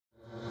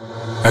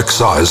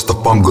excise the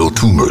fungal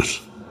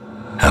tumors,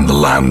 and the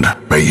land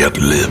may yet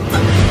live.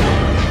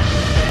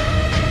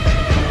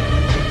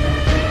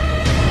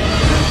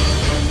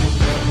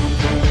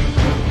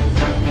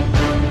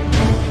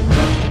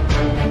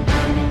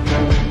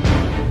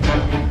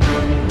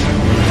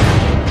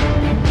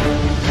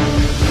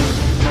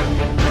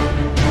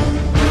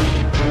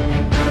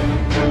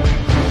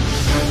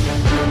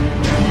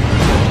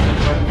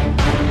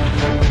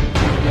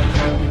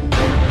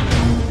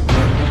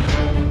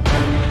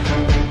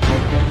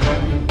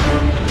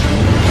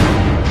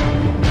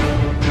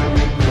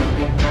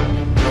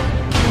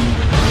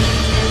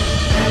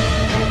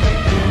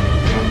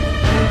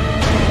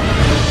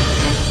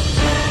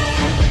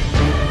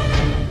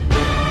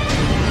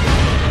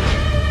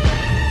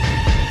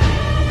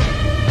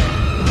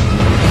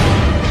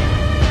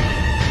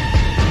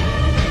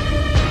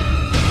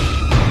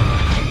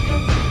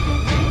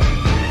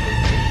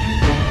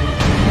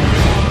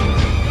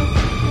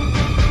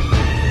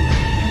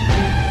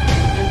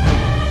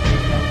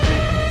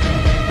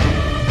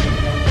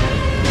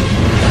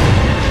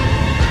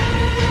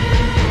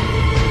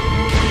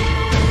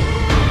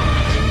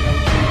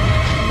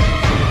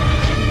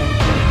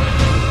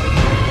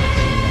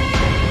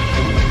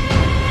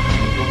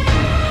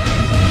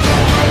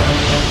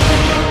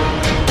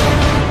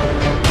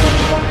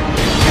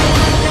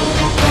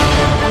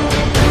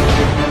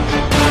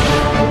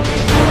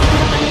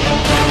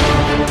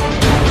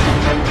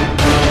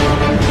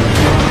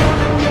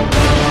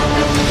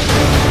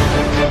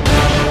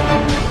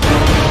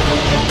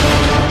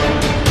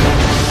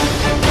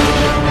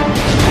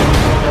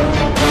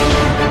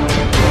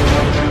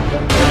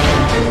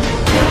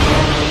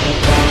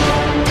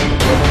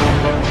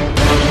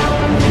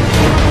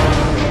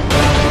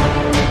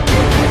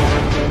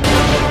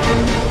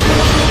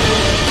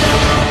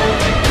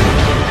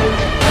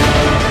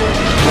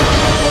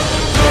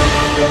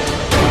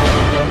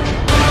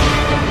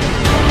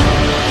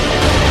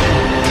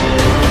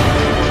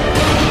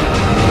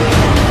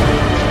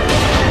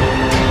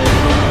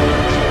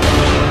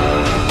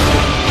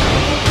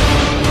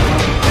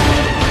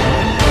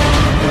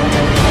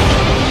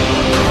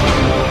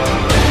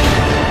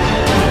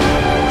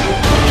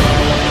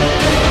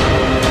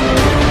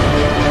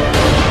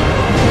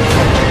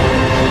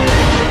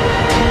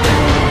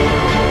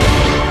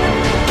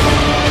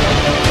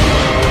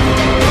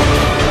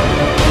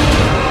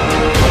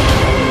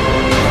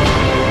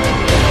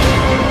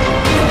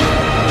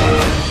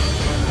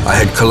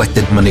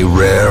 Collected many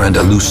rare and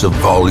elusive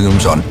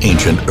volumes on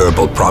ancient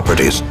herbal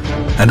properties,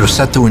 and was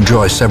set to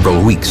enjoy several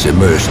weeks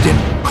immersed in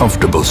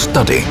comfortable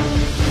study.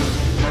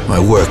 My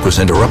work was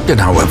interrupted,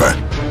 however,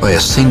 by a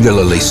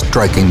singularly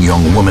striking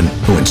young woman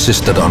who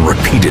insisted on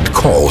repeated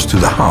calls to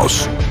the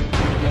house.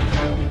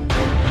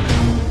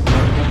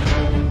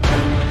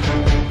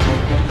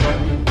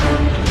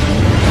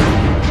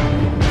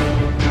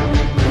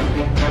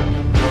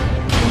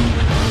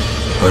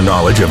 Her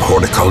knowledge of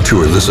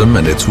horticulturalism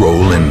and its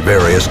role in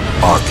various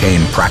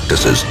arcane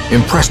practices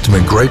impressed me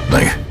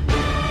greatly.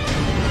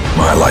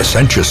 My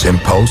licentious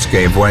impulse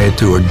gave way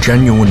to a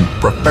genuine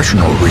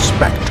professional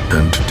respect,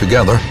 and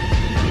together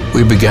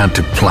we began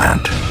to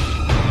plant,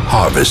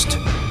 harvest,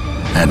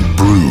 and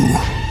brew.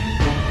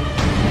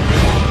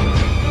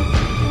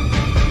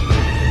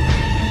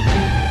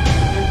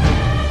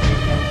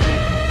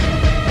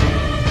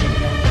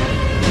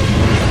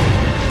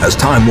 As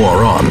time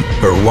wore on,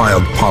 her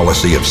wild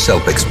policy of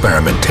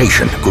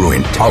self-experimentation grew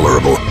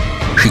intolerable.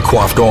 She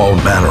quaffed all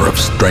manner of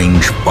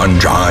strange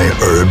fungi,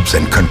 herbs,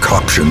 and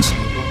concoctions,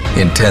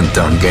 intent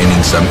on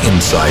gaining some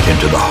insight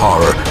into the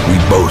horror we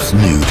both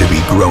knew to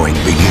be growing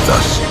beneath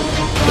us.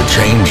 The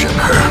change in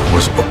her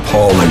was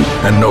appalling,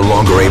 and no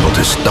longer able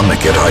to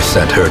stomach it, I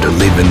sent her to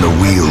live in the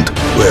Weald,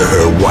 where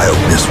her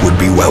wildness would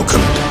be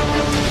welcomed.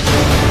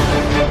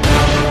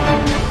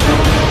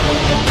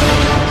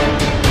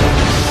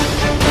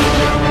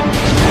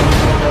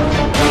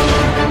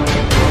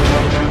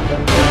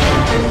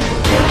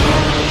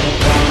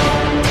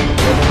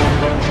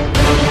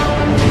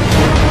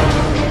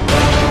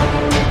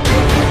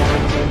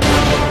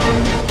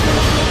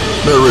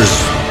 There is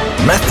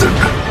method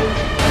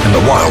in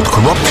the wild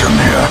corruption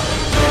here.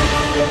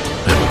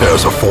 It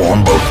bears a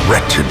form both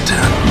wretched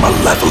and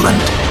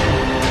malevolent.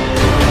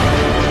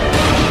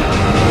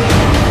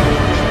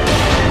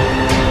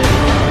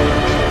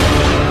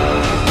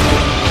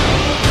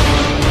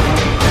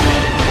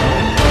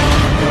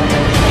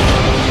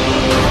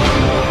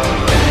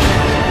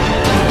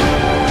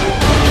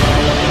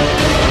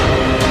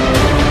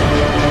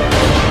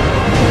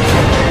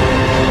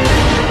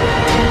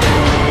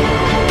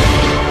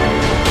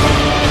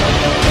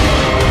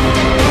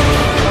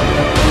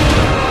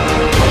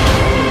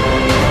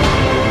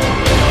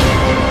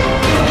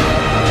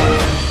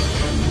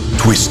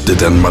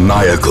 Twisted and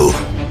maniacal,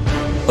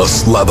 a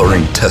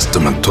slathering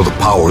testament to the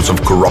powers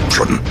of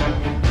corruption.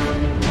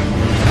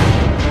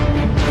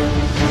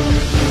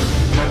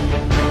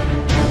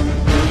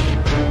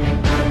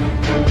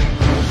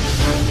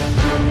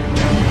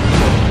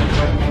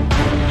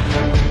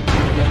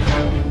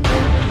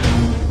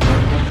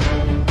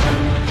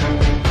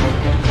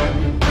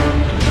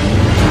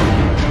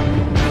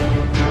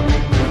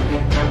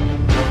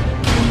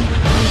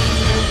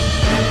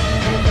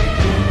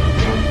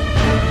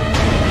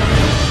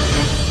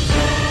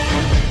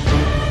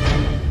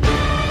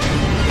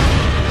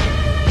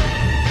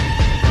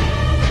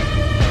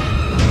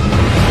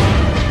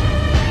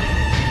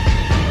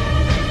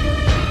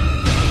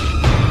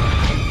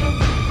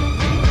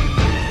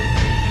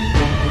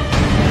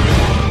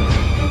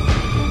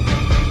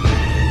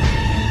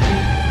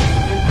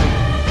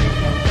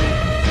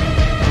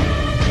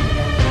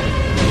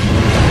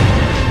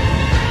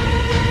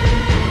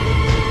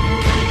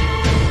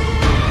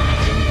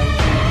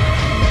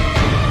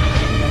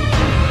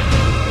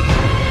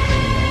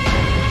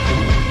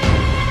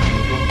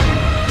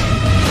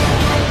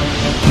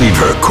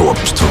 her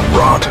corpse to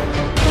rot,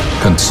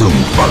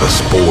 consumed by the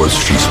spores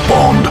she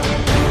spawned.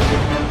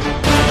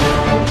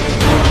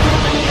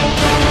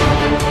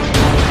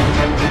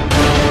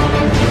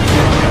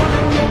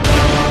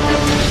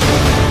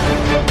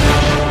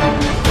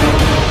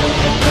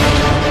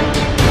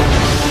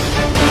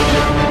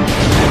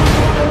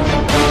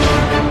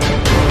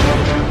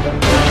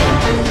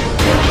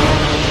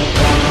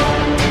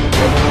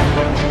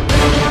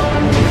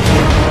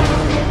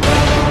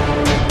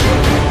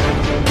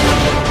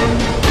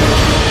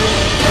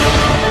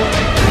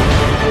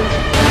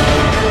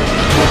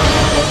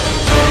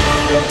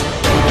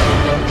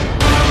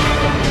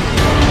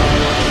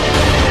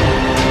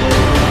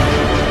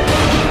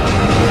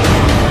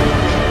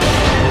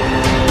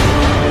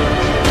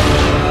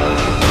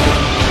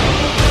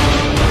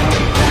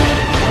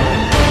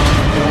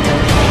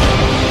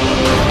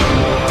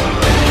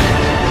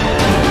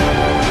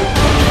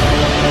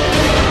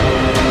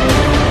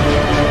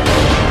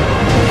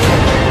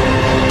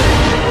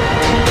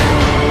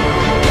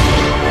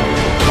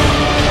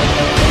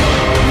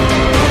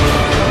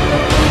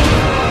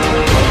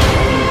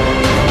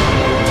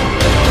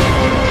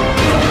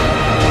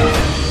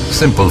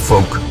 Simple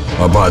folk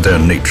are by their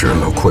nature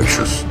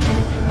loquacious,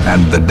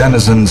 and the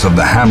denizens of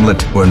the hamlet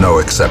were no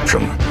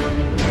exception.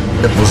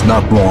 It was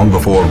not long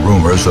before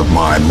rumors of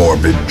my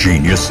morbid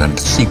genius and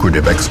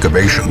secretive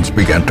excavations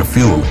began to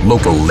fuel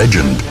local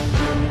legend.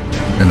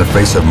 In the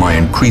face of my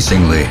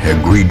increasingly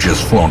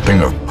egregious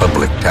flaunting of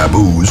public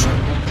taboos,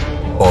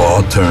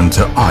 awe turned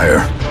to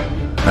ire,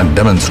 and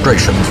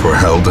demonstrations were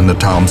held in the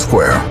town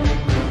square.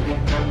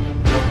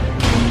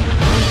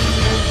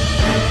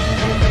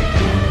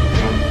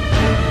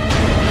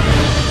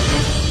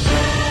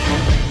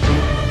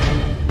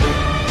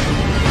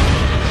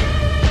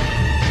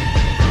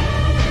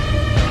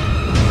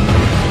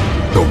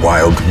 The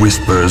wild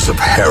whispers of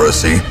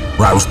heresy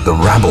roused the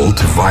rabble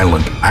to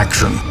violent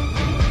action.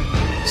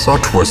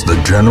 Such was the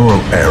general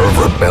air of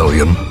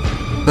rebellion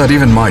that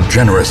even my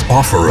generous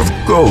offer of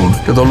gold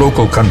to the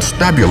local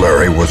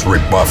constabulary was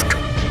rebuffed.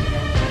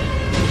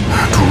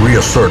 To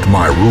reassert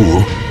my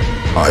rule,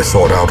 I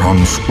sought out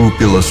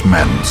unscrupulous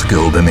men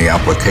skilled in the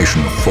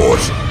application of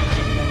force.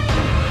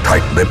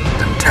 Tight-lipped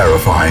and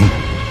terrifying,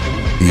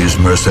 these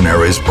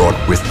mercenaries brought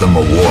with them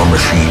a war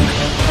machine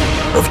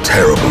of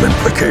terrible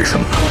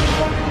implication.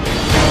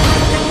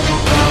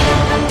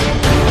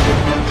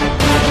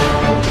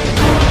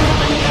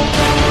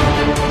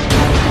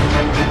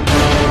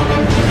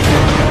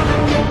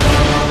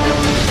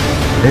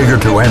 Eager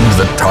to end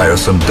the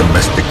tiresome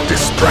domestic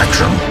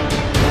distraction,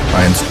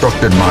 I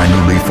instructed my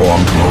newly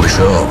formed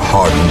militia of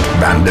hardened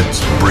bandits,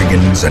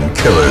 brigands, and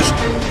killers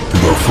to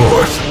go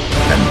forth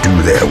and do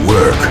their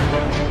work.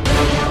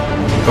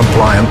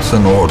 Compliance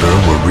and order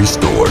were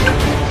restored,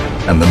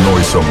 and the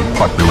noisome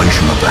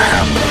population of the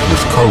hamlet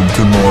was culled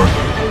to more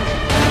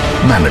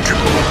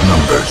manageable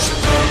numbers.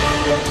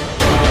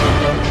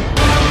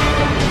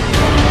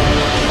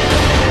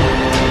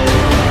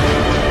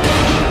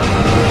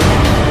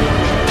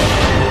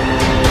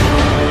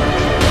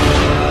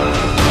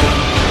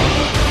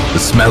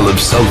 The smell of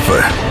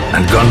sulfur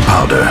and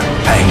gunpowder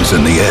hangs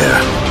in the air.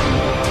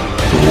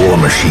 The war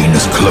machine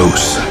is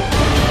close.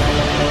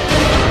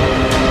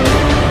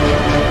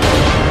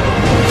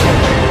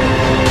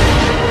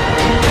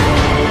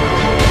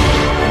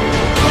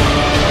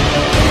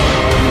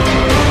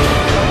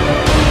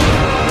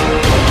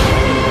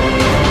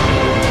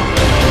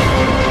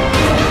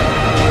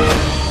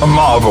 A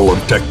marvel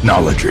of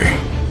technology,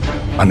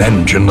 an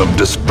engine of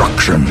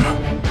destruction.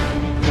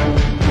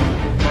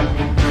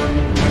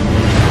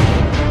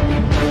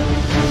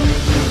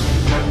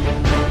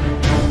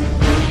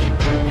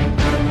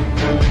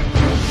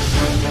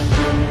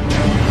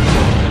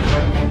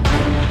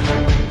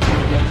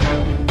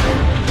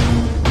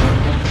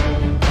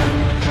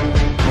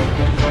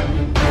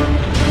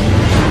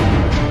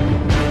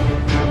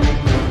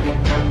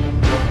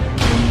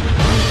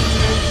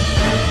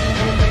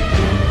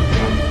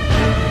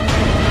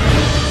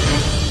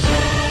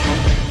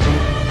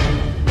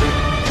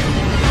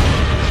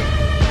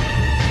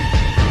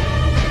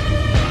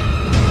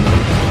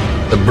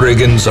 The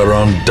brigands are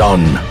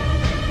undone.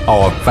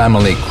 Our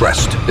family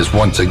crest is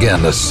once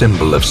again a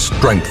symbol of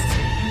strength.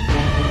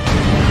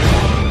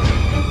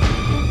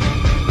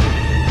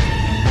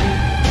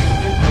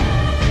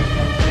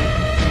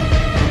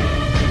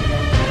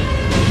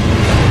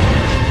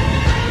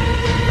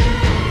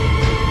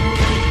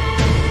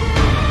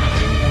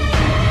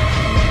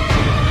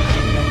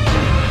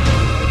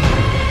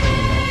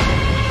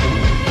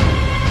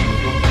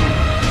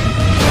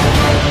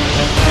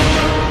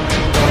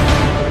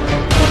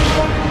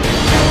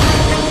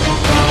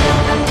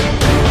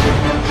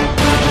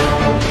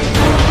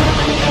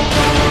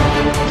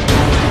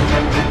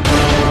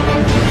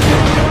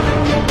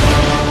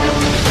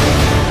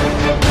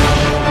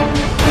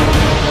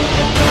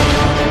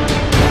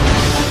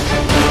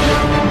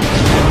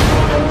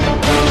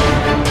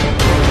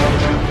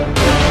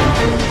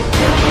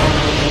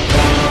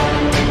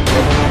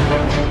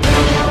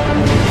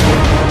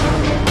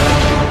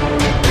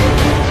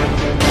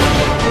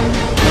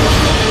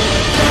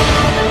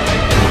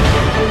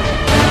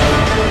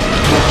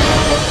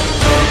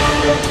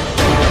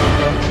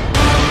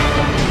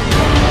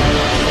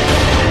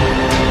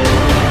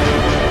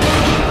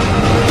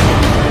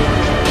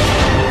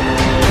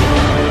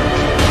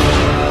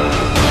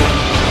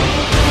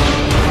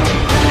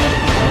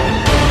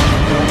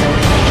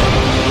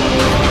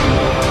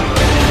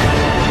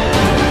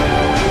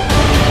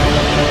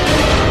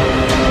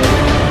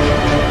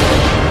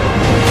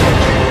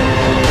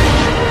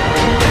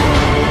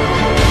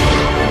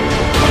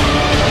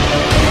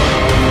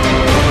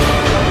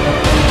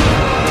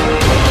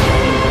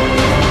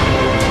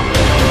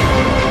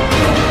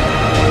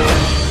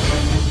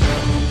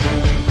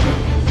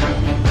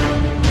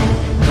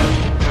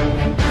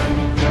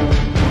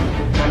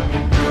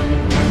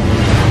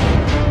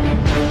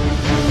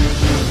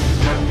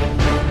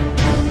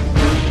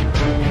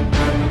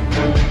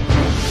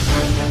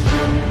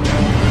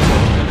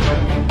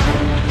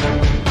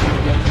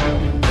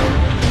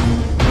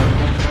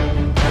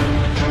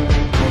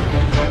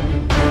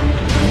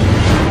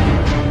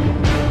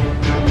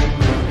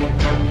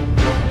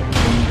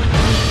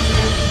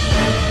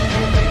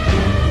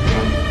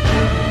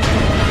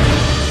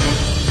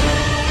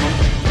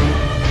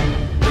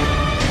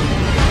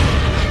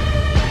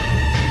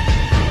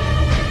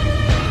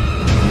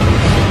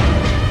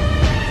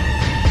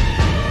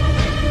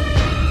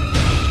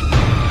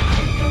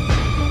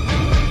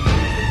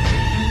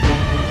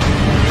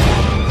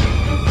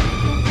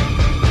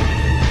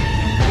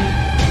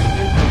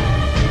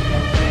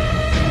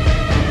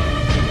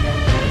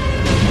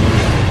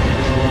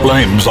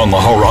 Flames on the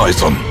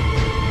horizon.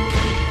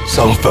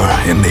 Sulfur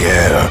in the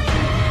air.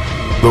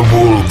 The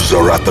wolves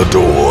are at the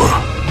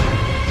door.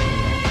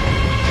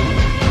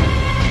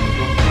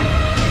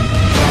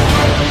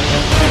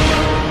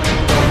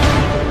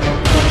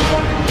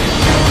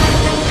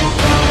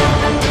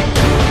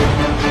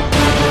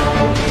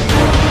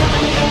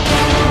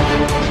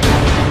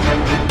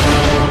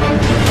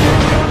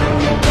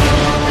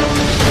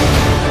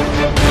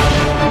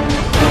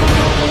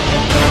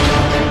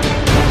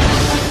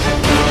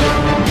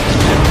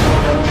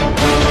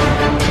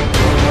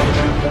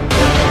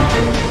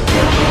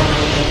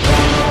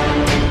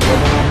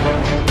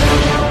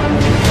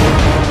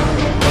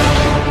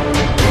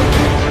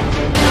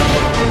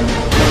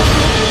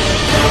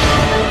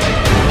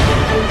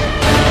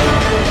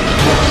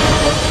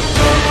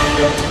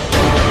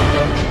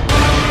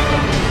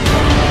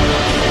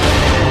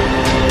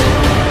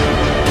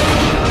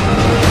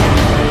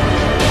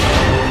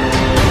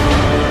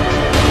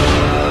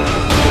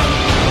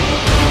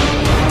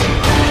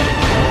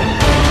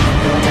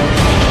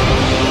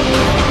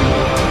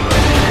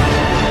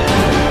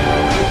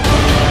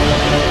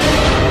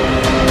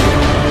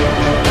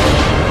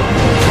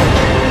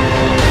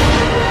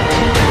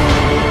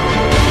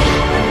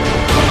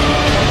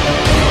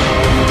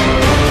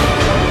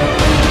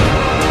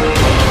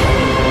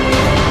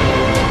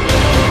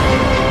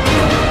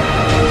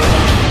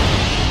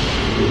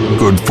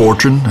 Good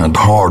fortune and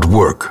hard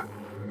work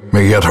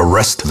may yet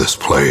arrest this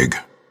plague.